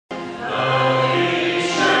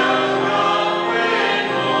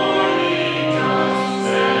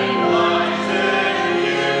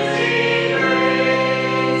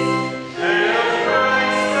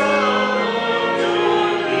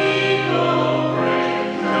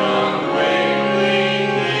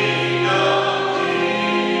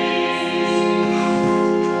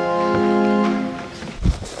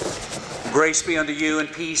Grace be unto you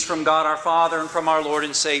and peace from God our Father and from our Lord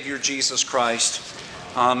and Savior Jesus Christ.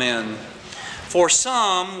 Amen. For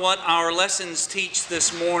some, what our lessons teach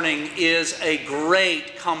this morning is a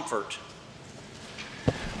great comfort.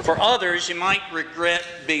 For others, you might regret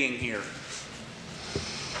being here.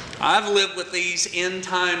 I've lived with these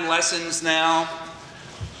end-time lessons now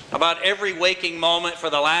about every waking moment for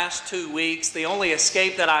the last 2 weeks. The only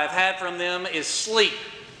escape that I've had from them is sleep.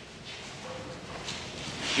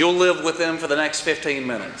 You'll live with them for the next 15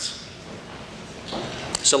 minutes.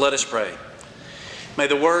 So let us pray. May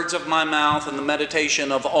the words of my mouth and the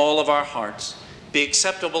meditation of all of our hearts be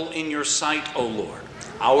acceptable in your sight, O Lord,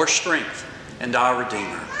 our strength and our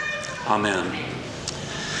Redeemer. Amen.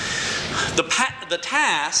 The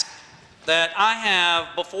task that I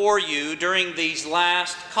have before you during these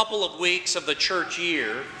last couple of weeks of the church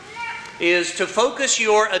year is to focus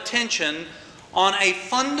your attention on a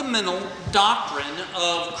fundamental doctrine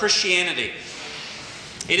of Christianity.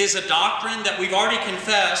 It is a doctrine that we've already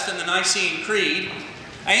confessed in the Nicene Creed,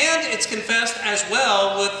 and it's confessed as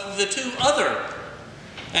well with the two other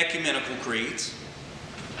ecumenical creeds.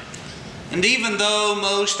 And even though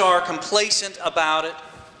most are complacent about it,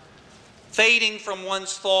 fading from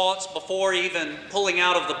one's thoughts before even pulling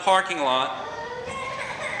out of the parking lot,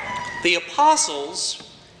 the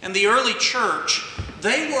apostles and the early church,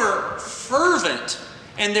 they were fervent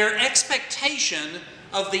in their expectation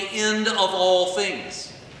of the end of all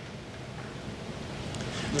things.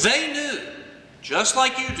 They knew, just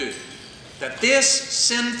like you do, that this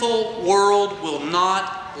sinful world will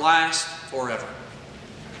not last forever.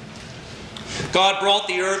 God brought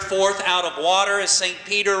the earth forth out of water, as St.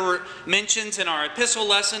 Peter mentions in our epistle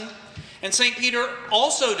lesson. And St. Peter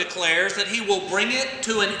also declares that he will bring it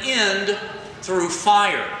to an end through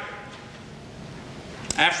fire,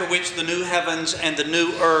 after which the new heavens and the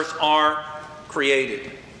new earth are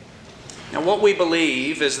created. Now, what we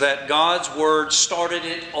believe is that God's Word started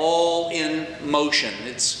it all in motion.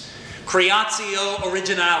 It's creatio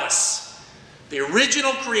originalis, the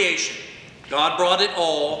original creation. God brought it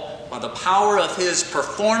all by the power of His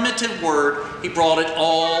performative Word. He brought it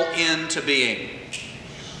all into being.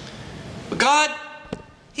 But God,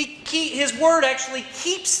 His Word actually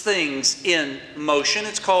keeps things in motion.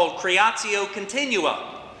 It's called creatio continua.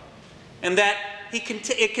 And that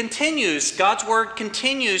it continues, God's Word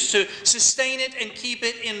continues to sustain it and keep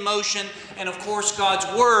it in motion. And of course, God's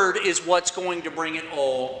Word is what's going to bring it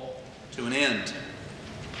all to an end.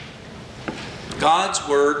 God's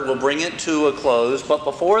Word will bring it to a close, but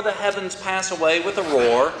before the heavens pass away with a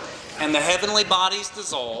roar and the heavenly bodies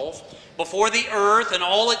dissolve, before the earth and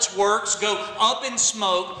all its works go up in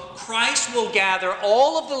smoke, Christ will gather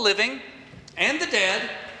all of the living and the dead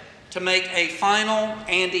to make a final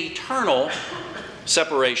and eternal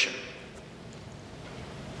separation.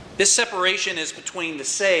 This separation is between the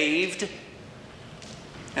saved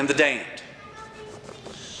and the damned,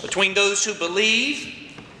 between those who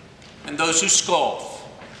believe and those who scoff,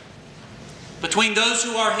 between those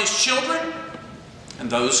who are His children and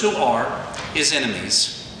those who are His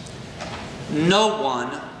enemies. No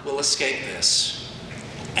one will escape this,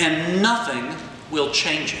 and nothing will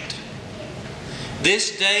change it.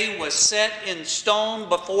 This day was set in stone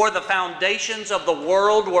before the foundations of the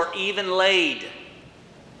world were even laid.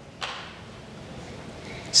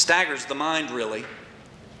 Staggers the mind, really.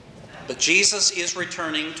 But Jesus is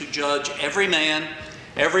returning to judge every man,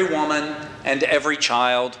 every woman, and every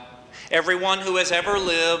child, everyone who has ever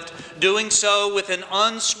lived, doing so with an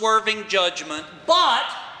unswerving judgment. But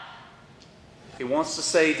He wants to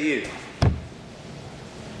save you.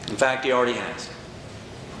 In fact, He already has.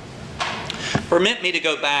 Permit me to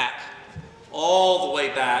go back, all the way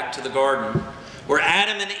back to the garden, where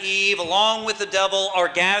Adam and Eve, along with the devil, are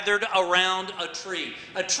gathered around a tree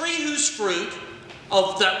whose fruit,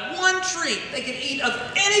 of that one tree, they could eat of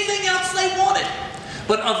anything else they wanted.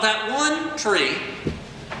 But of that one tree,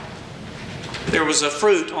 there was a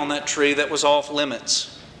fruit on that tree that was off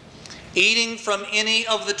limits. Eating from any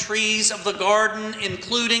of the trees of the garden,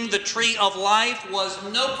 including the tree of life, was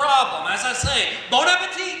no problem. As I say, bon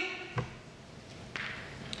appetit!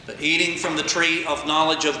 But eating from the tree of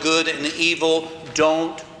knowledge of good and evil,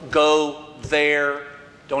 don't go there.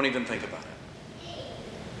 Don't even think about it.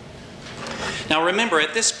 Now remember,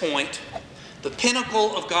 at this point, the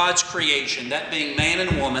pinnacle of God's creation, that being man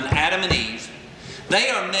and woman, Adam and Eve, they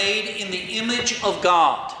are made in the image of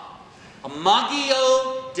God.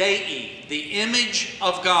 Imago Dei, the image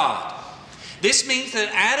of God. This means that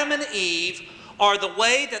Adam and Eve are the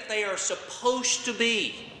way that they are supposed to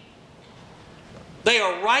be. They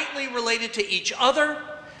are rightly related to each other.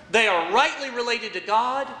 They are rightly related to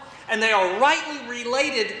God. and they are rightly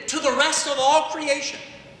related to the rest of all creation.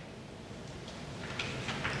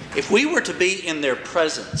 If we were to be in their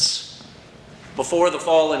presence before the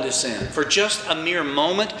fall into sin for just a mere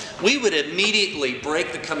moment, we would immediately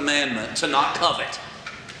break the commandment to not covet,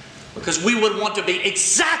 because we would want to be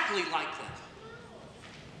exactly like them.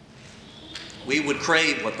 We would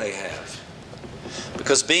crave what they have.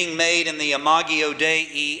 Because being made in the Imago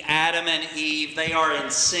Dei, Adam and Eve, they are in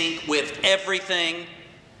sync with everything.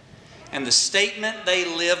 And the statement they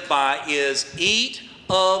live by is, eat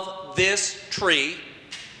of this tree,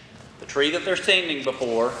 the tree that they're standing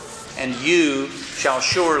before, and you shall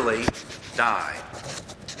surely die.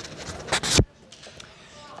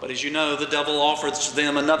 But as you know, the devil offers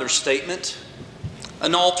them another statement,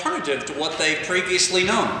 an alternative to what they've previously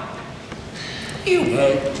known. You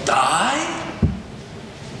won't die,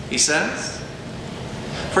 he says.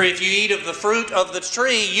 For if you eat of the fruit of the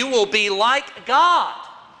tree, you will be like God.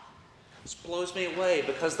 This blows me away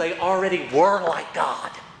because they already were like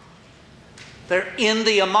God. They're in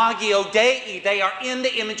the Imago Dei. They are in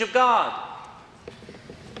the image of God.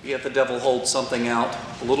 Yet the devil holds something out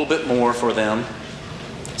a little bit more for them.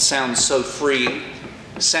 Sounds so freeing.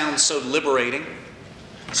 Sounds so liberating.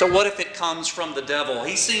 So what if it comes from the devil?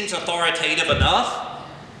 He seems authoritative enough.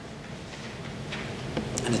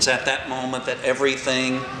 And it's at that moment that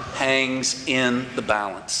everything hangs in the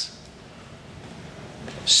balance.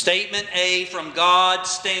 Statement A from God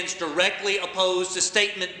stands directly opposed to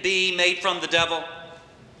statement B made from the devil.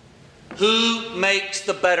 Who makes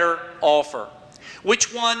the better offer?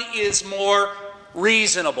 Which one is more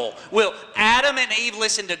reasonable? Will Adam and Eve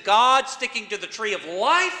listen to God, sticking to the tree of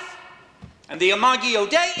life, and the Imago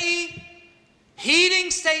Dei,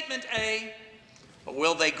 heeding statement A, or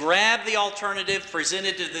will they grab the alternative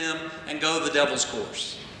presented to them and go the devil's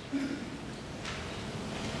course?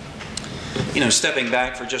 You know, stepping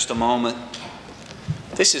back for just a moment,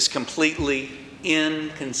 this is completely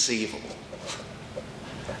inconceivable.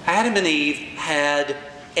 Adam and Eve had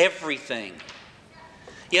everything,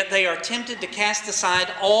 yet they are tempted to cast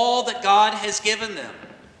aside all that God has given them.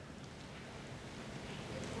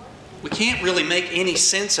 We can't really make any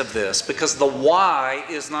sense of this because the why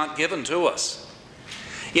is not given to us.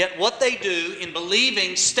 Yet what they do in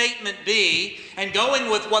believing statement B and going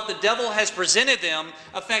with what the devil has presented them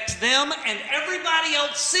affects them and everybody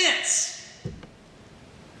else since,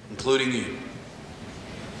 including you.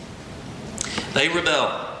 They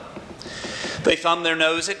rebel. They thumb their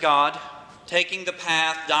nose at God, taking the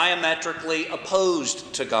path diametrically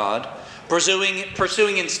opposed to God,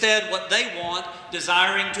 pursuing instead what they want,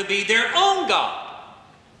 desiring to be their own God.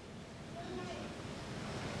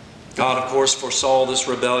 God, of course, foresaw this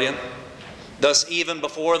rebellion. Thus, even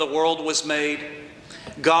before the world was made,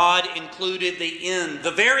 God included the end,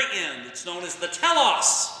 the very end. It's known as the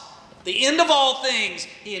telos, the end of all things.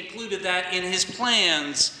 He included that in His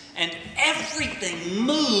plans, and everything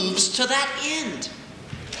moves to that end.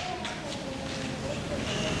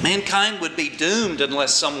 Mankind would be doomed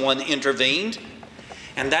unless someone intervened,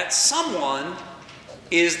 and that someone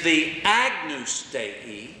is the Agnus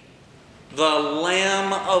Dei, the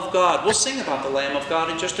Lamb of God. We'll sing about the Lamb of God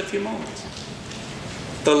in just a few moments.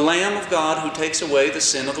 The Lamb of God who takes away the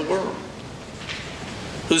sin of the world,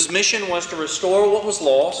 whose mission was to restore what was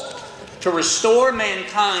lost, to restore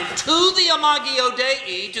mankind to the Imago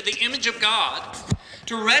Dei, to the image of God,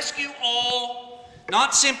 to rescue all,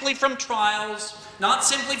 not simply from trials, not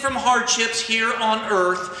simply from hardships here on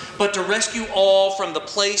earth, but to rescue all from the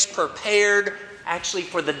place prepared actually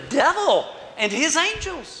for the devil and his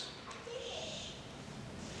angels.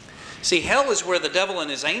 See, hell is where the devil and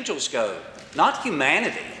his angels go, not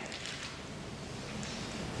humanity.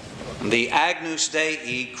 And the Agnus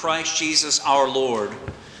Dei, Christ Jesus our Lord,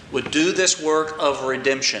 would do this work of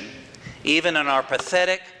redemption, even in our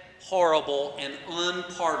pathetic, horrible, and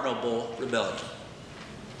unpardonable rebellion.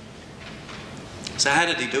 So how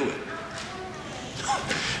did He do it?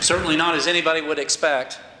 Certainly not as anybody would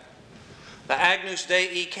expect. The Agnus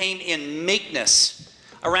Dei came in meekness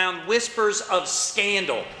around whispers of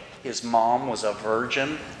scandal. His mom was a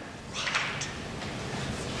virgin.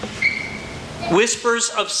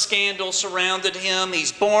 Whispers of scandal surrounded Him.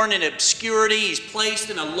 He's born in obscurity. He's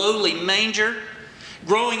placed in a lowly manger,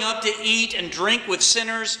 growing up to eat and drink with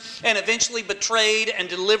sinners, and eventually betrayed and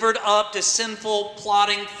delivered up to sinful,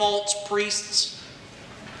 plotting, false priests.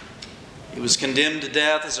 He was condemned to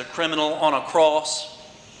death as a criminal on a cross.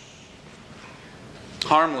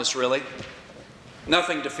 Harmless, really.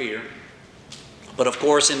 Nothing to fear. But of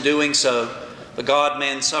course, in doing so, the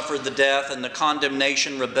God-man suffered the death and the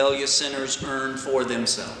condemnation rebellious sinners earned for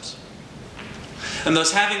themselves. And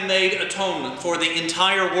thus, having made atonement for the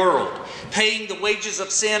entire world, paying the wages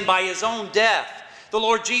of sin by his own death, the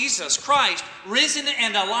Lord Jesus Christ, risen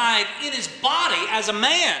and alive in his body as a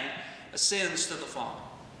man, ascends to the Father.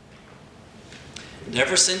 And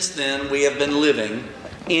ever since then, we have been living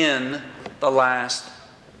in the last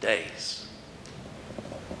days.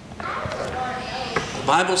 The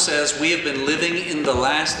Bible says we have been living in the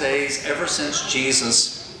last days ever since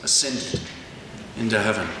Jesus ascended into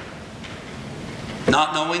heaven.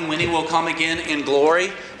 Not knowing when he will come again in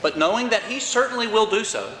glory, but knowing that he certainly will do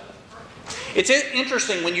so. It's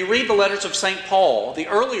interesting when you read the letters of St. Paul, the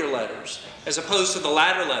earlier letters, as opposed to the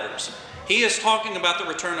latter letters. He is talking about the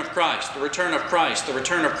return of Christ, the return of Christ, the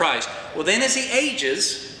return of Christ. Well, then as he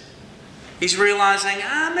ages, he's realizing,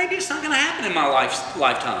 maybe it's not going to happen in my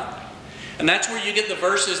lifetime. And that's where you get the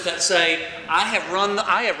verses that say, I have run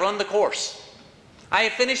the course. I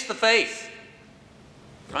have finished the faith.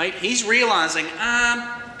 Right? He's realizing,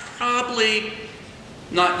 I'm probably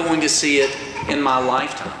not going to see it in my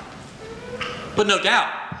lifetime. But no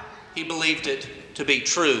doubt, he believed it to be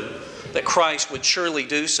true, that Christ would surely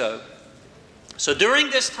do so. So during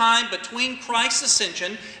this time between Christ's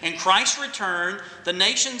ascension and Christ's return, the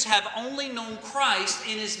nations have only known Christ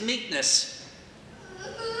in his meekness,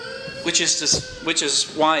 which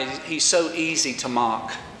is why he's so easy to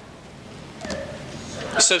mock.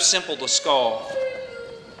 He's so simple to scoff.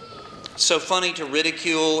 So funny to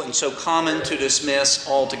ridicule and so common to dismiss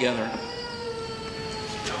altogether.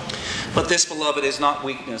 But this, beloved, is not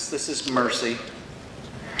weakness. This is mercy.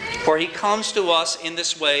 For he comes to us in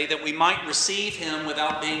this way that we might receive him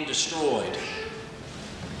without being destroyed.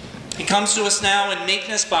 He comes to us now in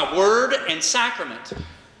meekness by word and sacrament.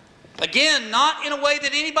 Again, not in a way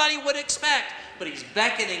that anybody would expect, but he's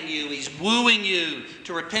beckoning you, he's wooing you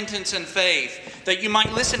to repentance and faith, that you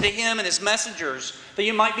might listen to him and his messengers, that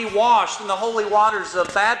you might be washed in the holy waters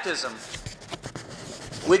of baptism,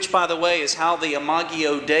 which, by the way, is how the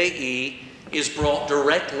Imago Dei is brought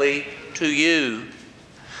directly to you,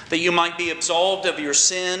 that you might be absolved of your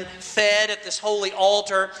sin, fed at this holy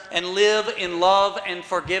altar, and live in love and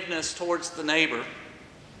forgiveness towards the neighbor.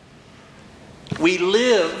 We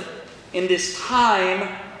live in this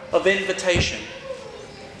time of invitation.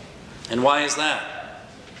 And why is that?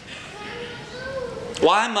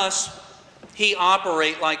 Why must he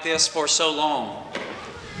operate like this for so long?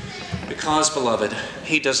 Because, beloved,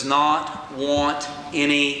 he does not want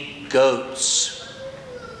any goats.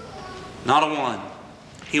 Not a one.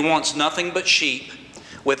 He wants nothing but sheep,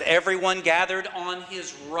 with everyone gathered on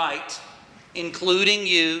his right, including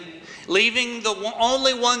you, leaving the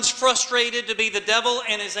only ones frustrated to be the devil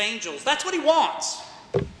and his angels. That's what he wants.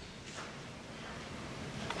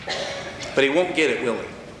 But he won't get it, will he?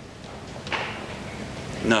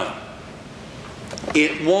 No.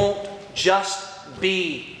 It won't just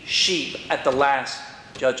be sheep at the last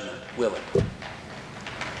judgment, will it?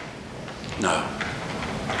 No.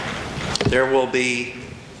 There will be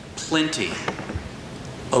plenty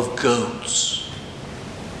of goats.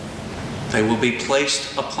 They will be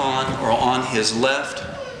placed upon or on his left.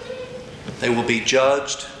 They will be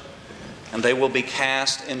judged, and they will be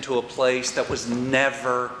cast into a place that was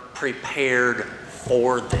never prepared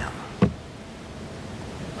for them.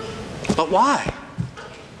 But why?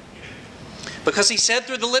 Because he said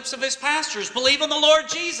through the lips of his pastors, believe on the Lord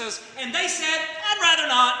Jesus, and they said, I'd rather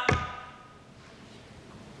not.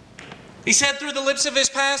 He said through the lips of his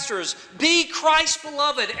pastors, be Christ's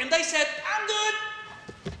beloved, and they said, I'm good.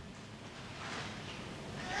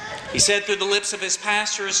 He said through the lips of his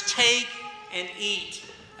pastors, take and eat,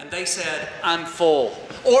 and they said, I'm full.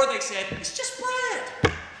 Or they said, it's just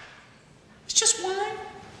bread. It's just wine.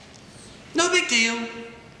 No big deal.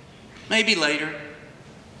 Maybe later.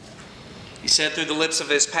 He said through the lips of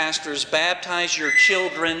his pastors, baptize your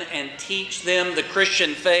children and teach them the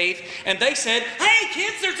Christian faith. And they said, hey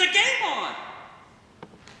kids, there's a game on.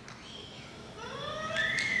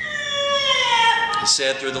 He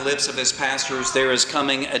said through the lips of his pastors, there is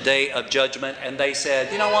coming a day of judgment. And they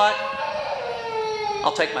said, you know what?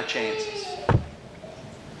 I'll take my chances.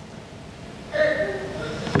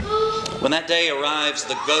 When that day arrives,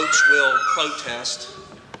 the goats will protest.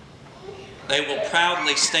 They will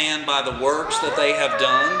proudly stand by the works that they have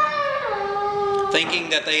done, thinking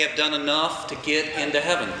that they have done enough to get into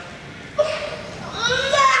heaven.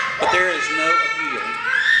 But there is no appeal.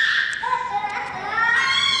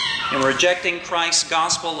 In rejecting Christ's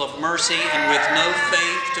gospel of mercy and with no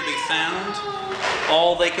faith to be found,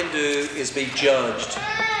 all they can do is be judged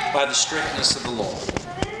by the strictness of the law.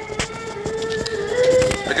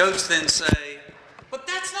 The goats then say, but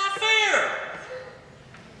that's not fair.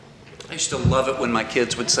 I used to love it when my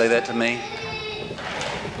kids would say that to me.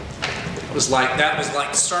 That was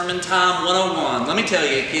like Sermon Time 101. Let me tell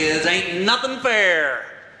you, kids, ain't nothing fair.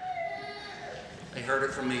 They heard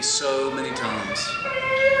it from me so many times.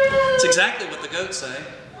 It's exactly what the goats say.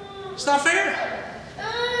 It's not fair.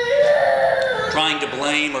 Trying to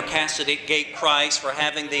blame or castigate Christ for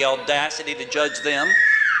having the audacity to judge them.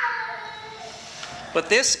 But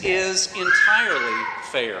this is entirely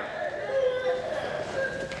fair.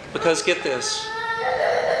 Because get this.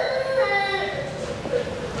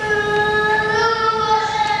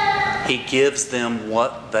 He gives them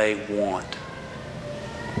what they want.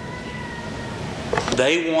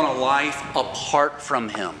 They want a life apart from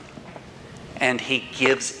Him, and He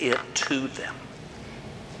gives it to them.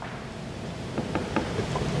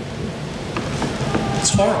 It's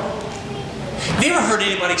horrible. Have you ever heard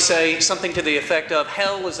anybody say something to the effect of,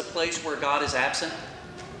 hell is a place where God is absent?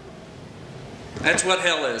 That's what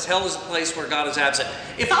hell is. Hell is a place where God is absent.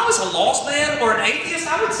 If I was a lost man or an atheist,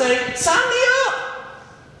 I would say, sign me up.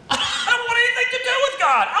 I don't want anything to do with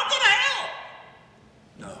God. I'll go to hell.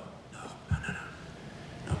 No.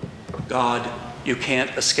 God, you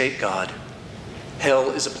can't escape God. Hell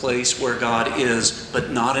is a place where God is, but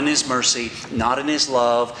not in His mercy, not in His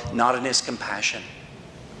love, not in His compassion.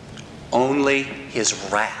 Only His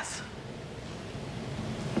wrath.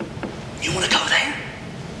 You want to go there?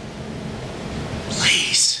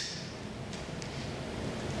 Please.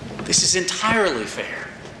 This is entirely fair.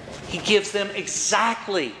 He gives them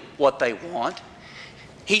exactly what they want.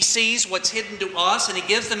 He sees what's hidden to us, and He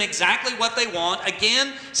gives them exactly what they want.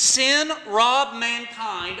 Again, sin robbed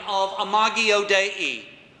mankind of Imagio Dei.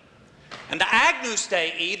 And the Agnus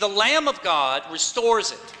Dei, the Lamb of God,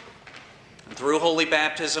 restores it. And through holy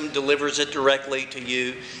baptism, delivers it directly to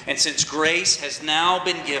you. And since grace has now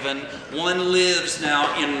been given, one lives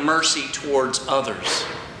now in mercy towards others.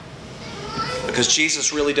 Because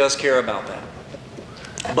Jesus really does care about that.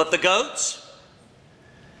 But the goats,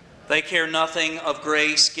 they care nothing of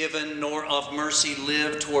grace given nor of mercy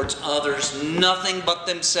lived towards others, nothing but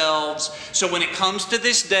themselves. So when it comes to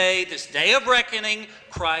this day of reckoning,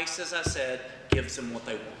 Christ, as I said, gives them what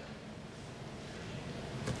they want.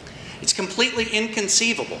 It's completely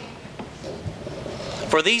inconceivable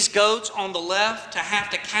for these goats on the left to have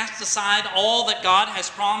to cast aside all that God has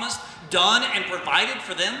promised, done, and provided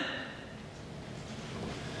for them.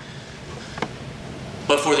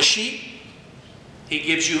 But for the sheep, He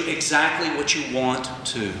gives you exactly what you want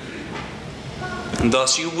to. And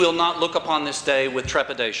thus you will not look upon this day with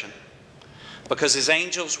trepidation, because His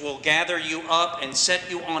angels will gather you up and set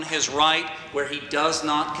you on His right where He does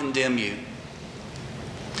not condemn you.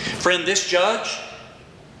 Friend, this judge,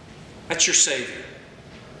 that's your Savior.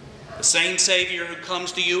 The same Savior who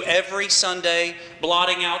comes to you every Sunday,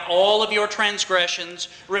 blotting out all of your transgressions,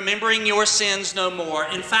 remembering your sins no more.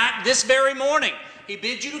 In fact, this very morning, He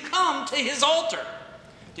bids you to come to His altar,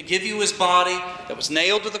 to give you His body that was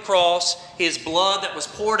nailed to the cross, His blood that was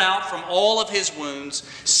poured out from all of His wounds,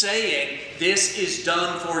 saying, this is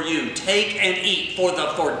done for you. Take and eat for the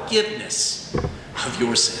forgiveness of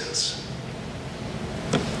your sins.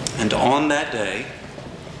 And on that day,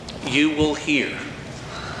 you will hear,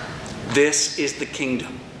 this is the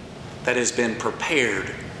kingdom that has been prepared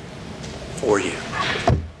for you.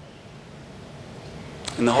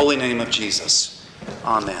 In the holy name of Jesus,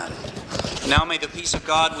 amen. Now may the peace of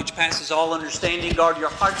God, which passes all understanding, guard your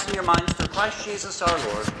hearts and your minds through Christ Jesus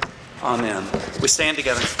our Lord. Amen. We stand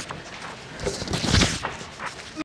together.